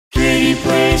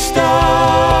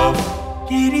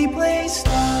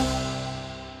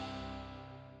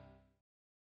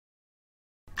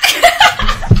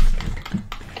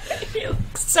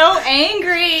So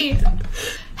angry.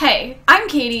 Hey, I'm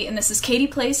Katie, and this is Katie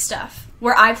Plays Stuff,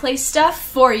 where I play stuff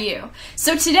for you.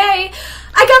 So today,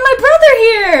 I got my brother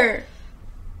here!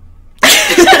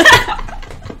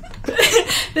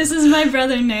 This is my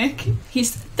brother, Nick.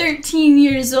 He's 13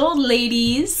 years old,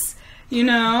 ladies. You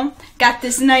know, got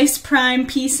this nice prime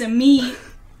piece of meat.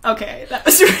 Okay, that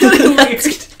was really weird.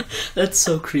 That's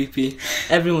so creepy.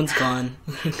 Everyone's gone.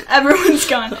 Everyone's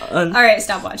gone. Alright,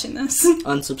 stop watching this.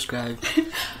 Unsubscribe.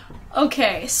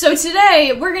 Okay, so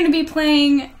today we're gonna be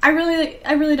playing, I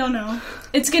really don't know.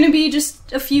 It's gonna be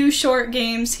just a few short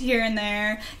games here and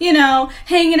there. You know,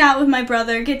 hanging out with my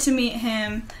brother, get to meet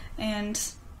him, and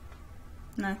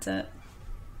that's it.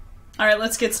 Alright,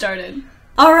 let's get started.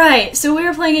 Alright, so we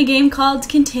were playing a game called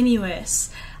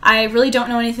Continuous. I really don't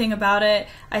know anything about it.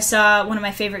 I saw one of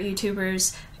my favorite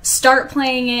YouTubers start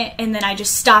playing it, and then I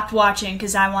just stopped watching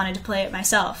because I wanted to play it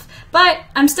myself. But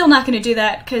I'm still not going to do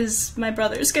that because my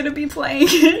brother's going to be playing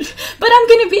it. But I'm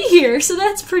going to be here, so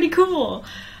that's pretty cool.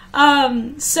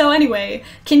 So anyway,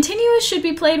 Continuous should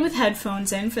be played with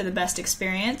headphones in for the best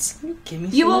experience. Give me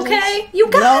You some okay? of this. You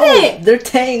got it! They're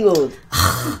tangled.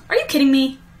 Are you kidding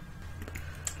me?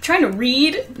 I'm trying to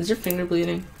read? Is your finger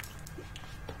bleeding?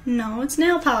 No, it's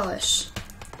nail polish.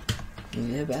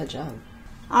 Yeah, bad job.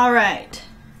 Alright.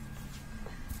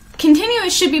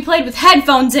 Continuous should be played with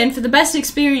headphones in for the best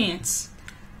experience.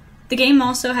 The game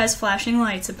also has flashing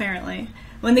lights, apparently.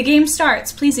 When the game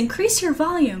starts, please increase your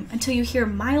volume until you hear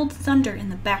mild thunder in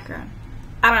the background.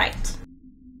 Alright.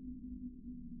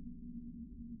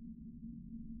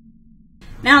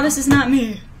 Now, this is not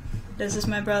me. This is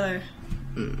my brother.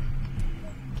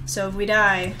 So if we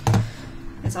die,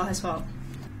 it's all his fault.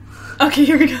 Okay,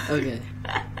 here we go. Okay.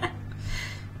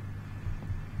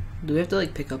 Do we have to,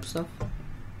 like, pick up stuff?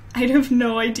 I have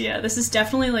no idea. This is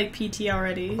definitely like PT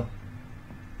already.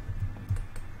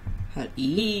 How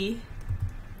E? E.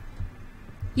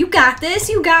 You got this,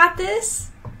 you got this.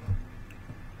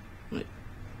 Wait.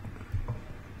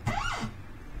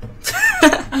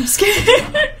 I'm scared.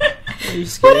 Are you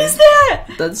scared? What is that?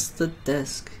 That's the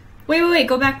desk. Wait,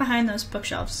 go back behind those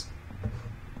bookshelves.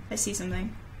 I see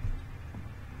something.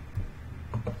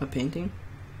 A painting?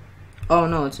 Oh,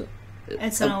 no, it's an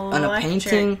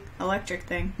painting. electric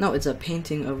thing. No, it's a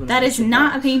painting of an That is electric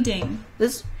not box. a painting.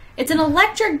 This, It's an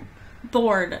electric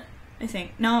board, I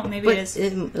think. No, maybe but it is.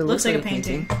 it Looks like a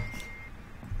painting.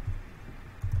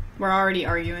 We're already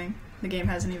arguing. The game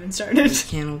hasn't even started. You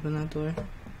can't open that door.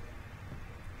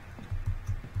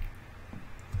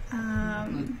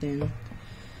 Nothing.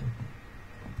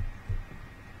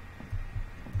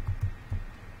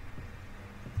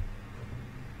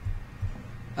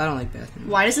 I don't like bathrooms.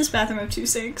 Why does this bathroom have 2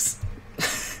 sinks?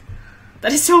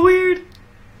 That is so weird.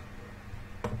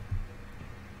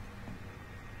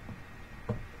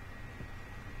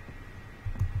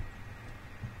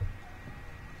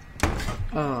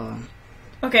 Oh.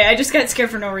 Okay, I just got scared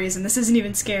for no reason. This isn't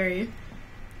even scary.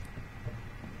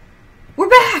 We're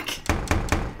back!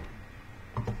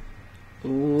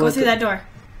 Go through that door.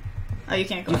 Oh, you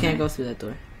can't go. You can't go through that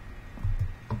door.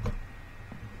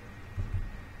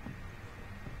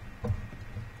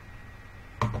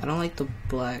 I don't like the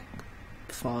black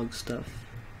fog stuff.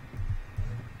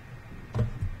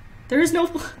 There is no...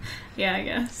 Yeah, I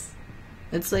guess.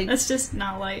 It's like... That's just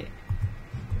not light.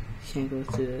 You can't go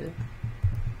through it.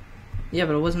 Yeah,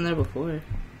 but it wasn't there before.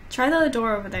 Try the other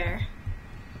door over there.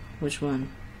 Which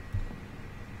one?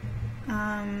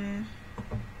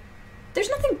 There's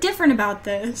nothing different about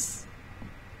this.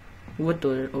 What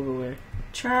door? Over where?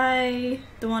 Try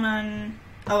the one on...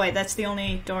 Oh wait, that's the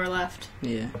only door left.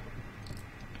 Yeah.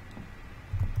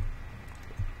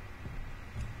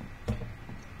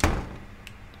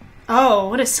 Oh,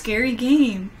 what a scary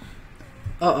game.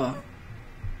 Uh-oh.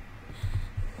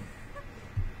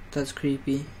 That's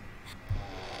creepy.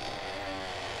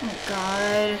 Oh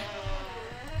god.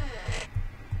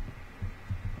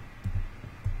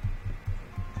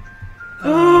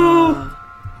 Oh!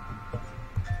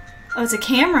 Oh, it's a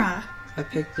camera. I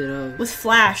picked it up. With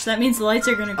flash. That means the lights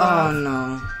are gonna go Oh off.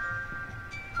 no.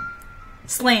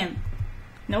 Slam.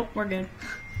 Nope, we're good.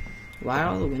 Why are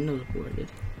all the windows boarded?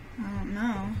 I don't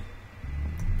know.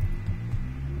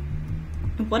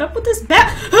 What up with this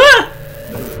bat? Ah!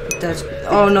 That's...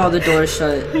 Oh no, the door's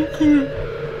shut.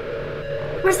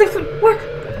 Where's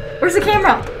the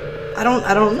camera? I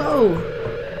don't know.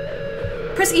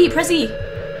 Press E, press E.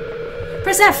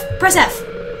 Press F, press F.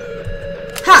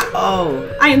 Ha!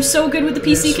 Oh. I am so good with the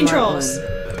PC You're a smart controls. one.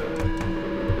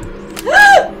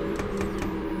 Ah!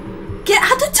 Get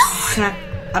out the door! Can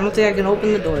I don't think I can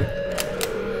open the door.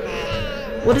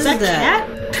 What is that? Cat?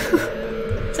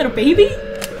 Is that a baby?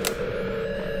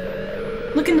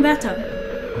 Look in the bathtub.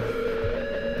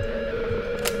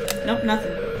 Nope,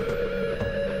 nothing.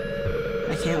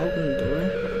 I can't open the door?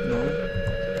 No.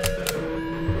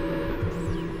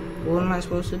 What am I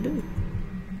supposed to do?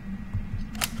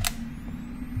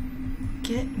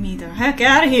 Get me the heck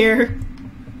out of here.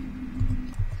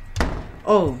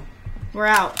 Oh. We're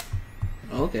out.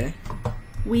 Okay.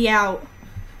 We out.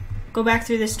 Go back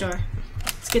through this door.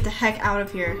 Let's get the heck out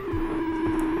of here.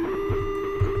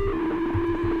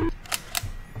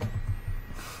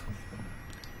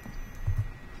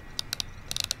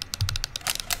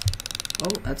 Oh,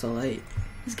 that's a light.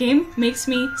 This game makes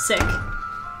me sick.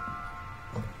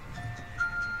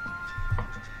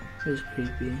 It was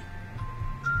creepy.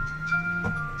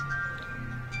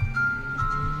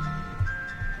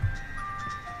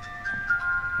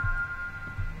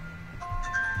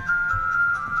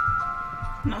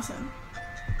 Nothing.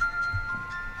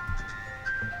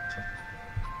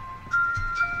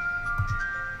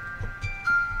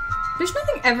 There's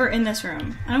nothing ever in this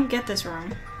room. I don't get this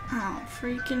room. Oh,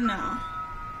 freaking no.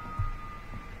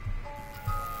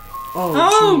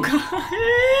 Oh,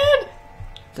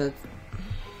 God!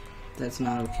 That's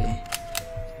not okay.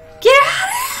 Get out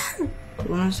of here! To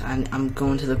be honest, I'm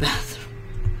going to the bathroom.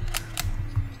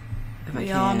 If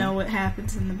We all know what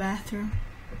happens in the bathroom.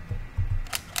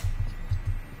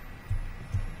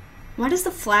 Why does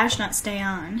the flash not stay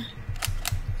on?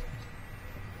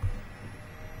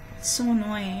 It's so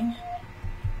annoying.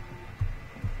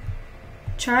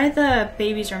 Try the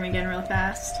baby's room again real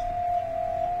fast.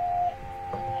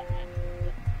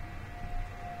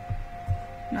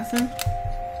 Nothing?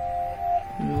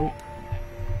 Nope.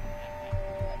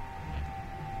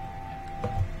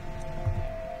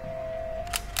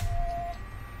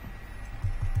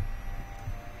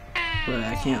 But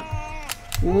I can't.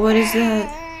 What is that?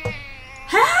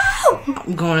 Help!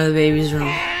 I'm going to the baby's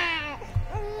room.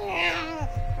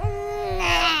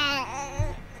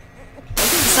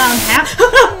 Doesn't sound happy.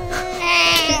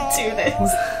 Can't do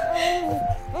this.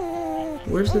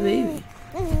 Where's the baby?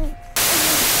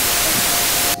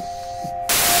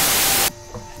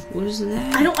 What is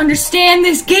that? I don't understand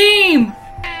this game!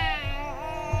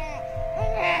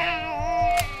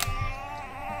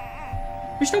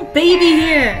 There's no baby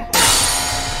here!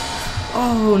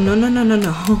 Oh, no, no, no, no,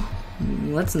 no.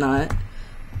 Let's not.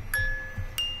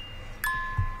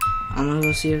 I'm gonna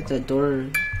go see if that door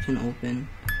can open.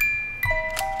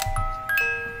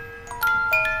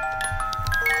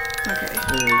 Okay.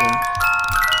 There we go.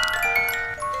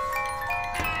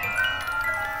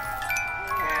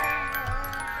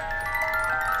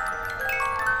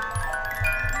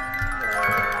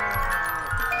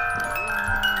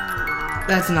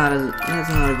 That's not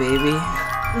a baby.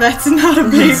 That's not a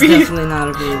That's baby. definitely not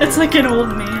a baby. That's like an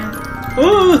old man.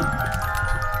 Ooh!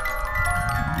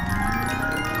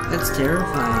 That's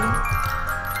terrifying.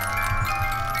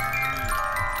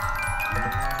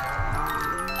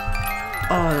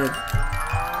 Oh,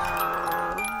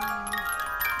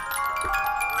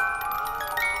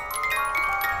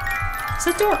 Is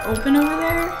that door open over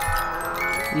there?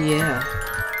 yeah.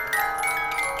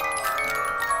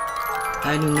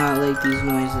 I do not like these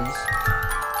noises.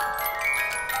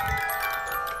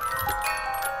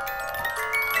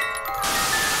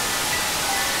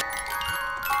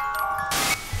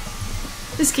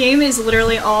 This game is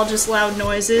literally all just loud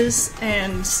noises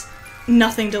and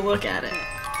nothing to look at it.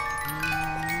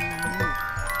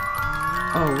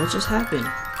 Oh, what just happened?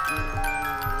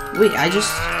 Wait, I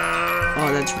just...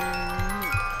 Oh, that's...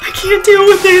 I can't deal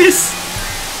with this!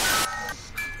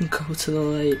 Go to the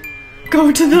light.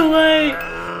 Go to the light!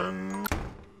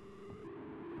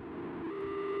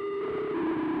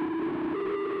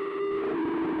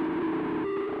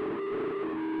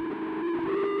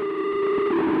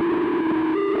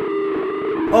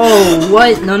 Oh,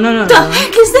 what? No, no, no, The no.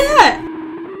 heck is that?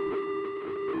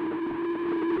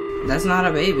 That's not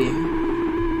a baby.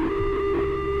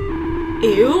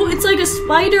 Ew, it's like a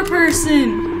spider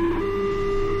person.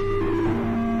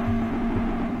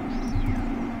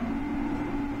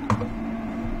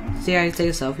 See, I can take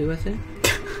a selfie with it.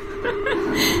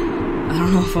 I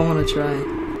don't know if I want to try.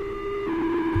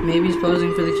 Maybe he's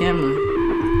posing for the camera.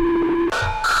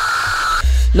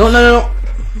 No, no, no, no.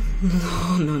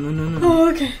 No, no, no, no, no. Oh,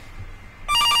 okay.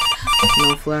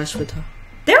 No flash with her.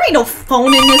 There ain't no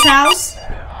phone in this house.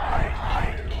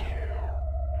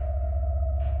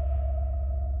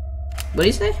 What'd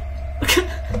he say?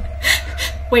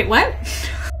 Wait, what?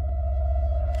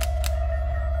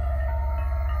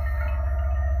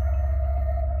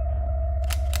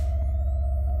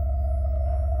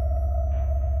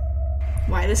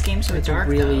 Why this game's so It's dark?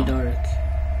 really though? dark.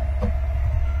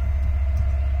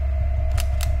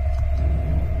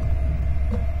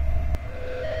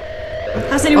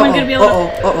 How's anyone gonna be able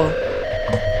to... Uh-oh.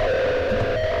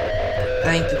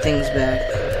 I think the thing's back.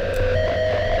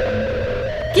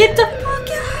 Get the fuck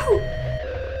out!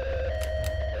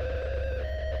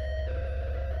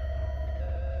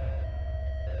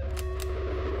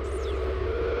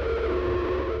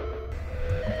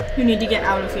 You need to get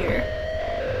out of here.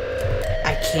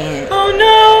 I can't. Oh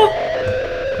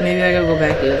no! Maybe I gotta go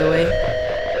back the other way.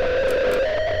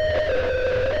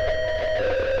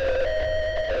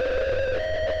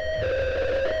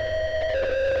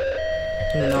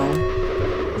 No.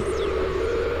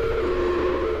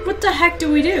 What the heck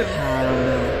do we do? I don't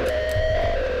know.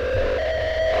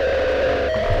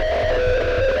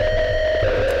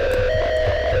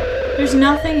 There's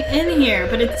nothing in here,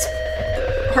 but it's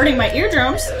hurting my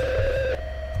eardrums.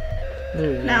 There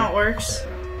we go. Now it works.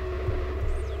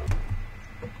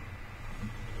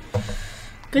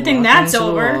 Good thing Walking that's to the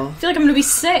over. wall. I feel like I'm gonna be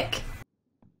sick.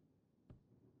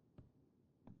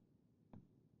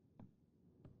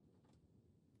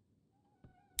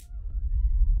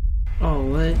 Oh,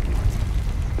 what?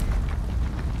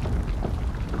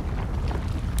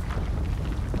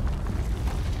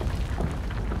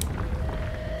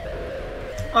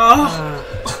 Oh,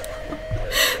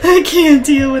 I can't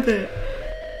deal with it.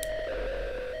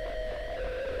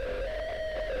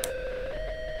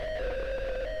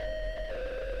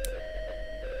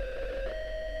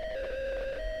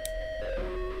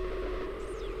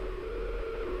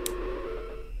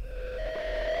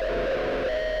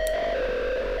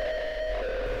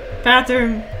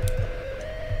 Bathroom.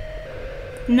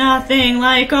 Nothing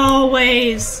like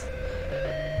always.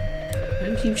 Why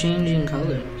do you keep changing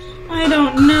colors? I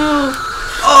don't know.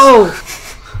 Oh!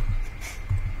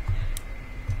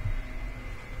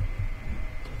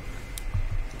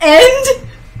 End?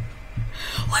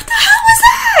 What the hell was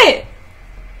that?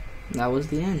 That was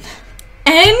the end.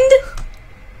 End?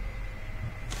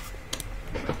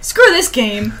 Screw this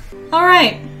game.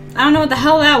 Alright, I don't know what the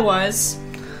hell that was.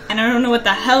 And I don't know what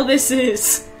the hell this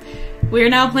is. We are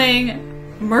now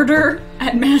playing Murder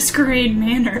at Masquerade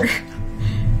Manor.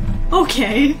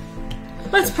 Okay,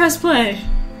 let's press play.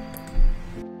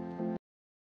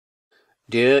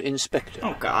 Dear Inspector,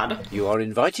 Oh god. you are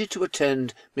invited to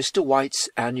attend Mr. White's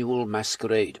annual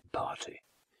masquerade party.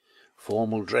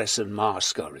 Formal dress and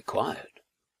mask are required.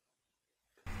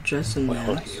 Dress and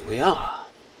Well, mask. here we are.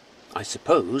 I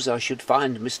suppose I should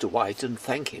find Mr. White and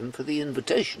thank him for the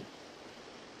invitation.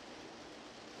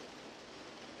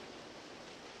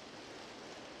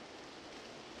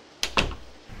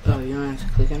 Oh, you don't have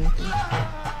to click anything?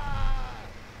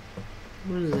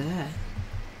 What is that?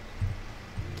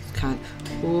 It's kind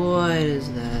of... What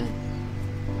is that?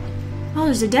 Oh,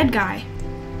 there's a dead guy.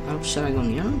 Oh, should I go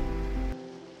near him?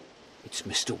 It's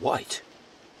Mr. White.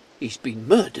 He's been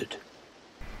murdered.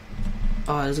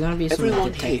 Oh, there's gonna be some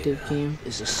Everyone detective here cam.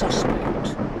 is a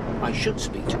suspect. I should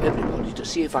speak to everybody to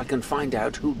see if I can find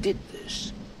out who did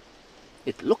this.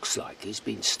 It looks like he's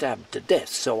been stabbed to death,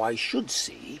 so I should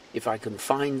see if I can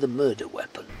find the murder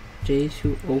weapon. J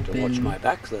to To watch open my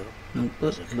back, though.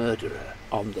 notebook. There's a murderer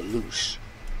on the loose.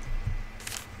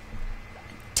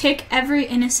 Tick every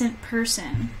innocent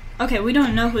person. Okay, we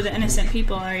don't know who the innocent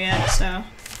people are yet, so...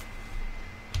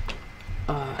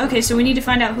 Okay, so we need to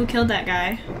find out who killed that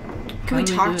guy. Can we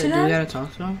talk to Do we them? gotta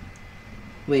talk to him?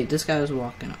 Wait, this guy was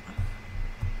walking up.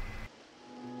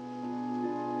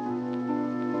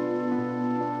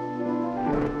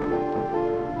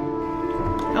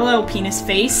 Hello, penis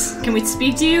face. Can we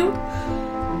speak to you?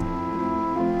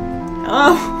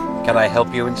 Hello? Can I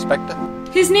help you, Inspector?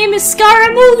 His name is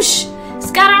Scaramouche!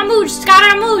 Scaramouche!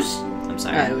 Scaramouche! I'm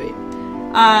sorry. Alright,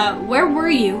 wait. Where were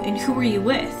you and who were you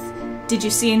with? Did you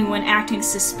see anyone acting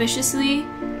suspiciously?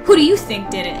 Who do you think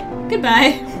did it?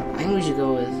 Goodbye. I think we should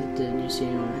go with, did you see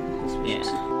anyone suspicious?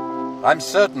 Yeah. I'm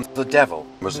certain the devil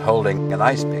was holding an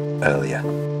ice pick earlier.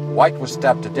 White was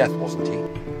stabbed to death, wasn't he?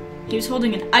 He was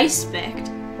holding an ice pick.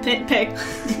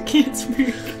 Can't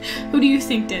speak. Who do you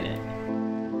think did it?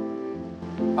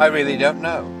 I really don't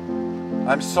know.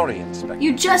 I'm sorry, Inspector.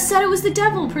 You just said it was the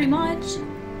devil, pretty much.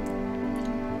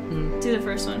 Do the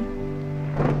first one.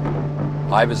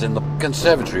 I was in the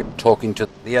conservatory talking to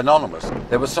the Anonymous.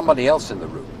 There was somebody else in the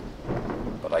room,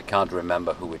 but I can't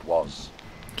remember who it was.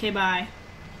 Okay, bye.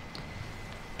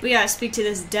 We gotta speak to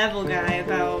this devil guy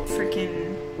about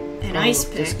freaking an ice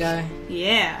pick. This guy?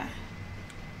 Yeah.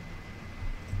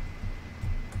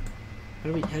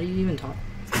 How do you even talk?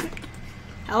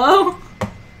 Hello?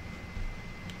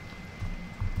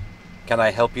 Can I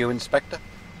help you, Inspector?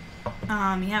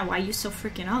 Yeah, why you so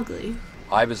freaking ugly?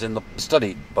 I was in the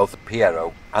study. Both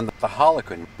Piero and the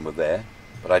Harlequin were there.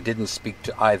 but I didn't speak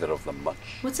to either of them much.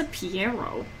 What's a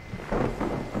Piero?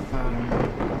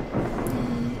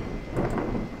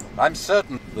 I'm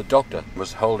certain the doctor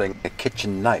was holding a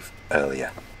kitchen knife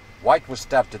earlier. White was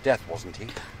stabbed to death, wasn't he?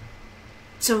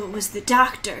 So it was the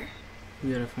doctor.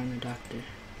 We gotta find the doctor.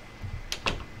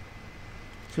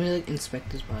 Can we, like,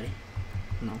 inspect his body?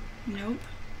 No. Nope.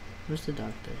 Where's the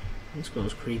doctor? This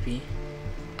girl's creepy.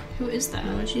 Who is that?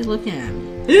 Oh, she's looking at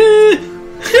me.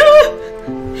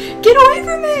 Get away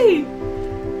from me!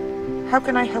 How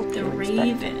can I help The you, Inspector? What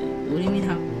Raven. do you mean,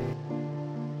 how?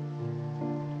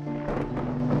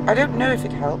 I don't know if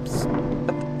it helps,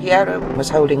 but Piero was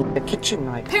holding a kitchen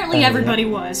knife. Apparently earlier. everybody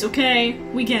was, okay?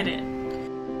 We get it.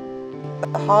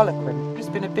 The Harlequin has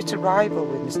been a bitter rival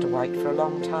with Mr. White for a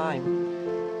long time.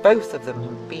 Both of them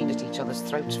have been at each other's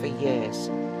throats for years.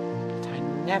 But I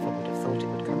never would have thought it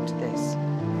would come to this.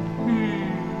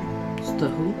 It's the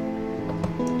who?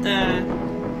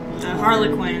 The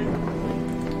Harlequin.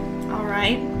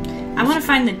 Alright. I want to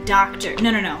find the doctor.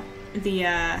 No. The,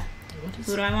 What is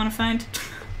who do I want to find?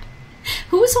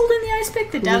 Who was holding the ice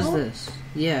pick? The Who devil? is this?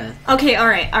 Yeah. Okay,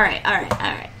 alright.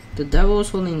 The devil was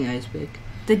holding the ice pick.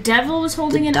 The devil was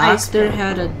holding The an ice doctor pick.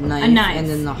 had a knife, and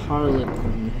then the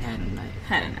Harlequin had a knife.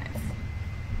 Had a knife.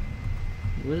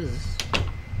 What is this?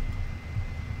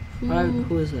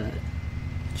 Who is that?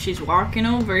 She's walking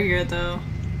over here, though.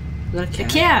 Is that a The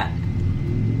cat? cat.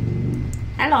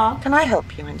 Hello. Can I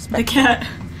help you, The Inspector? cat.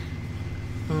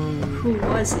 Um, Who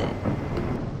was it?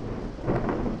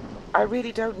 I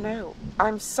really don't know.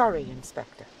 I'm sorry,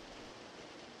 Inspector.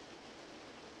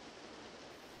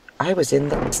 I was in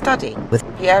the study with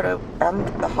Piero and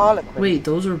the Harlequin. wait,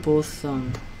 those are both,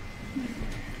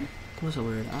 what's the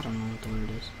word? I don't know what the word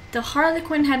is. The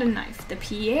Harlequin had a knife. The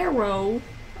Piero,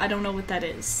 I don't know what that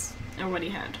is, or what he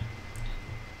had.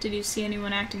 Did you see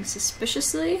anyone acting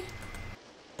suspiciously?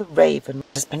 The Raven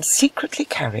has been secretly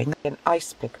carrying an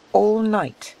ice pick all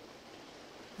night.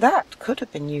 That could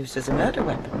have been used as a murder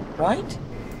weapon, right?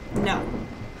 No.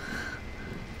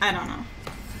 I don't know.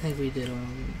 I think we did,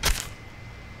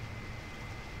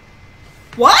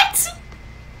 What?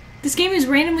 This game is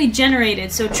randomly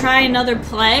generated, so try another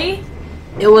play?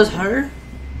 It was her?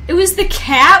 It was the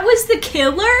cat was the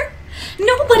killer?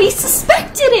 Nobody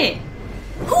suspected it!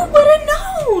 Who would have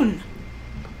known?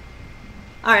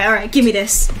 Alright, give me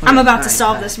this. I'm about to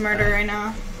solve this murder right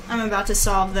now. I'm about to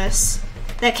solve this.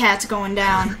 That cat's going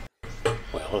down.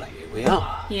 Well, here we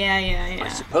are. Yeah. I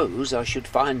suppose I should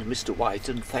find Mr. White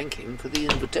and thank him for the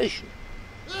invitation.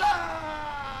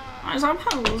 I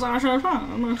suppose I should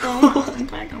find Mr. White and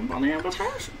thank him for the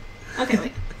invitation. Okay,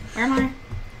 wait. Where am I?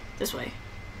 This way.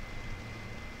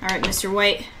 Alright, Mr.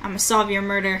 White, I'm gonna solve your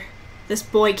murder. This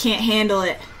boy can't handle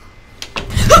it.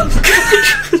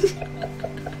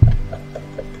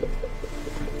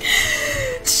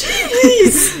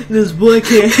 Jeez! This boy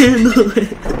can't handle it.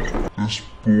 This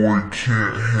boy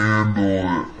can't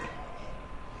handle it.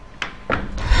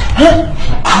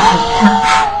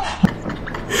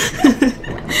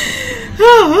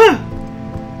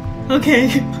 Okay.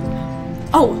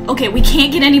 Oh, okay, we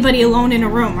can't get anybody alone in a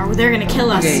room or they're gonna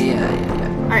kill us. Okay, yeah.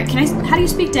 Alright, how do you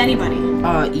speak to anybody?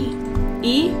 E.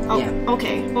 E? Oh, Yeah.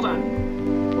 okay, hold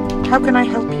on. How can I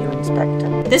help you,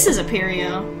 Inspector? This is a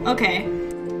Perio. Okay.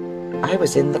 I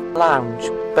was in the lounge.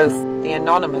 Both the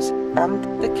Anonymous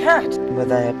and the cat were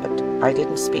there, but I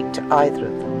didn't speak to either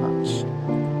of them much.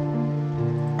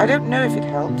 I don't know if it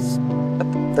helps,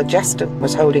 but the jester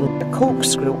was holding a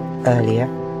corkscrew earlier.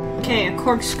 Okay, a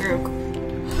corkscrew.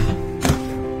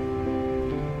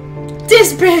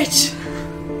 This bitch!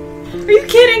 Are you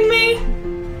kidding me?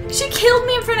 She killed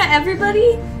me in front of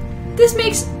everybody? This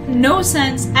makes no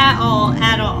sense at all,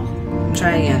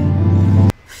 Try again.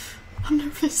 I'm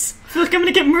nervous. I feel like I'm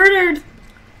gonna get murdered.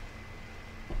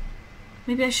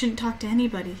 Maybe I shouldn't talk to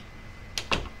anybody.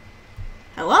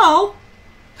 Hello?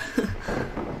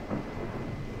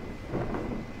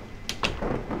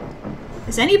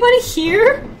 Is anybody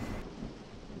here?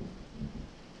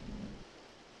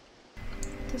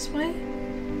 This way?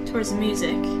 Towards the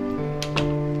music.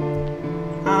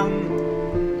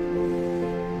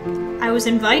 I was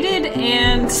invited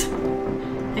and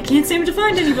I can't seem to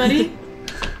find anybody.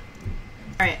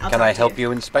 Alright, Can I help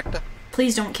you, Inspector?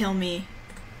 Please don't kill me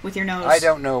with your nose. I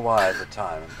don't know why at the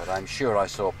time, but I'm sure I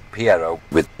saw Piero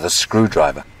with the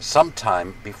screwdriver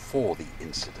sometime before the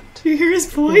incident. Do you hear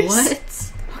his voice?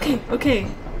 What? Okay.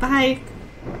 Bye.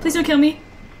 Please don't kill me.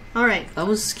 Alright. That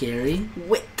was scary.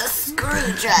 With the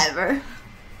screwdriver.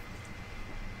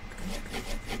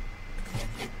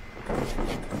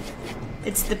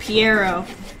 It's the Piero.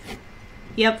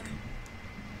 Yep.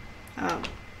 Oh.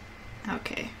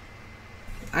 Okay.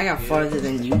 I got farther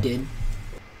than you did.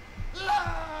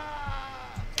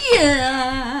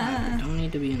 Yeah. I don't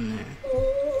need to be in there.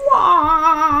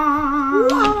 Wah.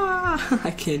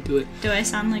 I can't do it. Do I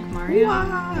sound like Mario?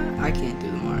 I can't do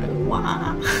the Mario.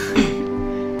 Wah.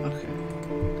 Okay.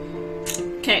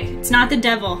 Okay, it's not the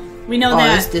devil. We know Oh,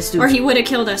 that. this dude- Or he would have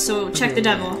killed us, so check Okay, the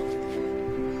devil.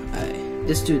 Alright.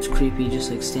 This dude's creepy, just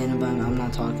like standing by me. I'm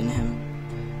not talking to him.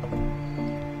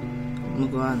 I'm gonna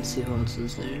go out and see who else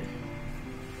is there.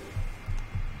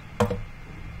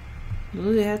 What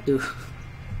do they have to do?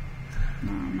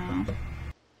 Oh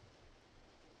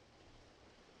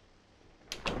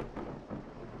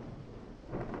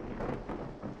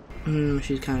no.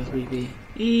 She's kind of creepy.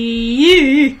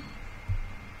 Eee.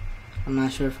 I'm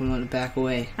not sure if I want to back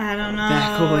away. I don't know.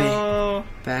 Back away.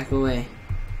 Back away.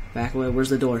 Back away. Where's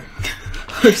the door?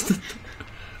 Where's the door?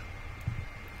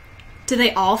 Do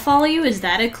they all follow you? Is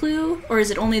that a clue? Or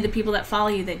is it only the people that follow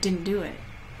you that didn't do it?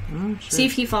 I'm not sure. See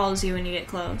if he follows you when you get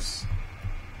close.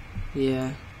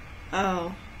 Yeah.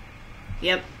 Oh.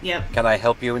 Yep. Can I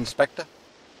help you, Inspector?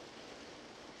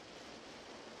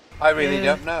 I really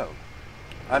don't know.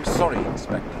 I'm sorry,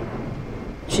 Inspector.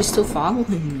 She's still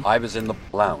following me. I was in the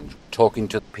lounge talking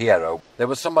to Piero. There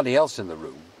was somebody else in the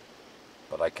room,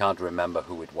 but I can't remember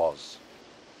who it was.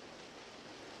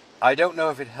 I don't know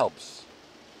if it helps,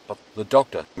 but the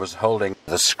doctor was holding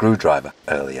the screwdriver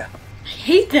earlier. I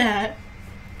hate that.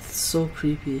 It's so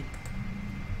creepy.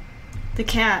 The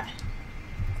cat.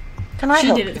 Can I She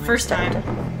help did it the you, first time.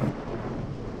 Inspector?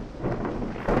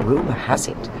 Rumour has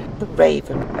it the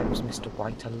Raven owes Mr.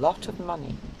 White a lot of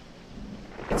money.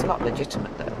 It's not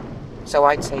legitimate, though, so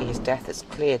I'd say his death has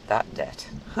cleared that debt.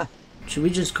 Should we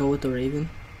just go with the Raven?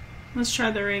 Let's try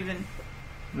the Raven.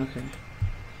 Okay.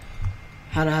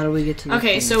 How do we get to the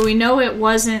Okay, thing? so we know it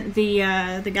wasn't the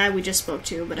guy we just spoke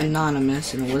to, but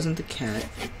Anonymous, and it wasn't the cat.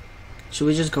 Should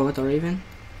we just go with the Raven?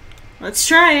 let's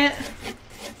try it.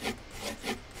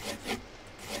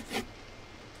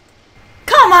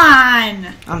 Come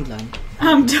on! I'm done.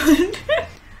 I'm done.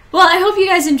 Well, I hope you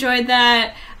guys enjoyed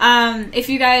that. If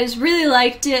you guys really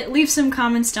liked it, leave some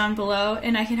comments down below,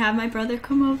 and I can have my brother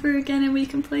come over again and we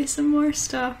can play some more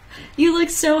stuff. You look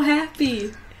so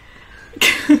happy.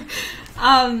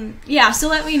 Yeah, so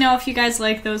let me know if you guys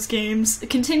like those games.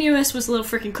 Continuous was a little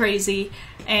freaking crazy,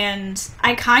 and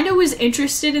I kind of was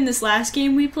interested in this last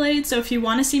game we played, so if you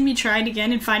want to see me try it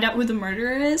again and find out who the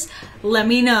murderer is, let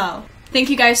me know. Thank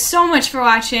you guys so much for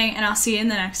watching, and I'll see you in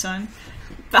the next one.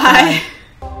 Bye.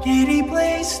 Bye. Kitty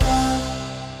play stuff.